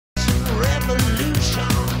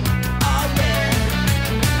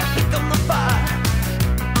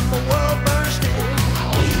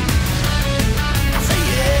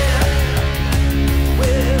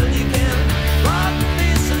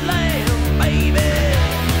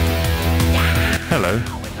Hello,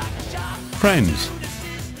 friends.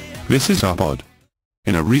 This is Zarbod.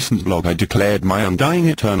 In a recent blog I declared my undying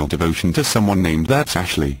eternal devotion to someone named That's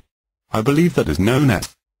Ashley. I believe that is known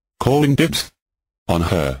as calling dibs on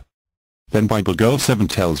her. Then Bible Girl 7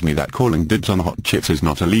 tells me that calling dibs on hot chicks is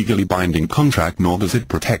not a legally binding contract, nor does it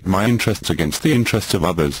protect my interests against the interests of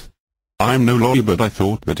others. I'm no lawyer, but I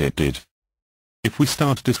thought that it did. If we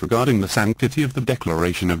start disregarding the sanctity of the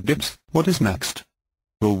Declaration of Dibs, what is next?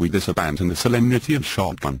 Will we thus abandon the solemnity of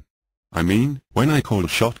shotgun? I mean, when I call a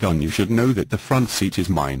shotgun, you should know that the front seat is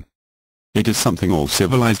mine. It is something all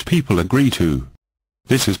civilized people agree to.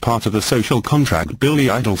 This is part of the social contract Billy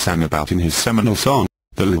Idol sang about in his seminal song,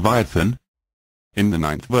 The Leviathan. In the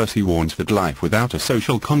 9th verse he warns that life without a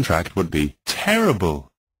social contract would be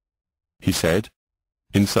terrible. He said,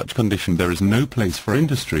 "In such condition there is no place for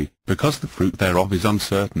industry, because the fruit thereof is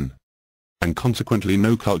uncertain. And consequently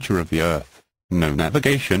no culture of the earth, no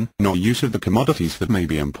navigation, nor use of the commodities that may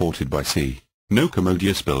be imported by sea, no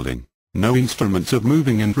commodious building, no instruments of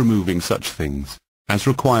moving and removing such things as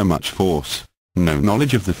require much force, no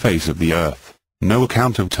knowledge of the face of the earth, no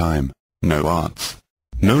account of time, no arts,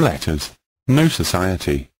 no letters, no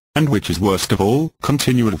society, and which is worst of all,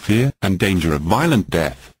 continual fear and danger of violent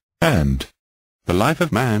death, and the life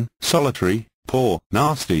of man, solitary, poor,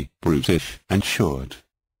 nasty, brutish, and short."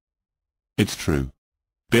 It's true.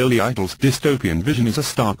 Billy Idol's dystopian vision is a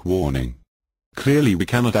stark warning. Clearly we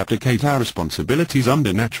cannot abdicate our responsibilities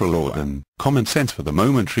under natural law and common sense for the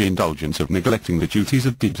momentary indulgence of neglecting the duties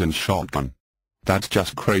of dibs and shotgun. That's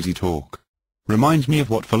just crazy talk. Reminds me of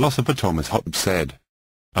what philosopher Thomas Hobbes said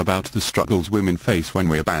about the struggles women face when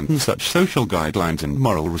we abandon such social guidelines and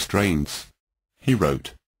moral restraints. He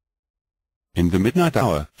wrote, "In the midnight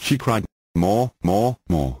hour, she cried, 'More, more,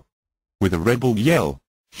 more.' With a rebel yell,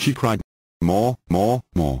 she cried, 'More, more,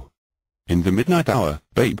 more.' In the midnight hour,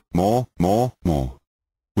 babe, more, more, more.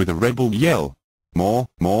 With a rebel yell, more,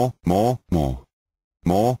 more, more, more.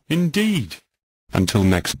 More, indeed. Until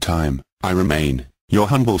next time, I remain your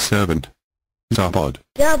humble servant, Zarbod."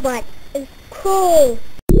 Zarbod is cool.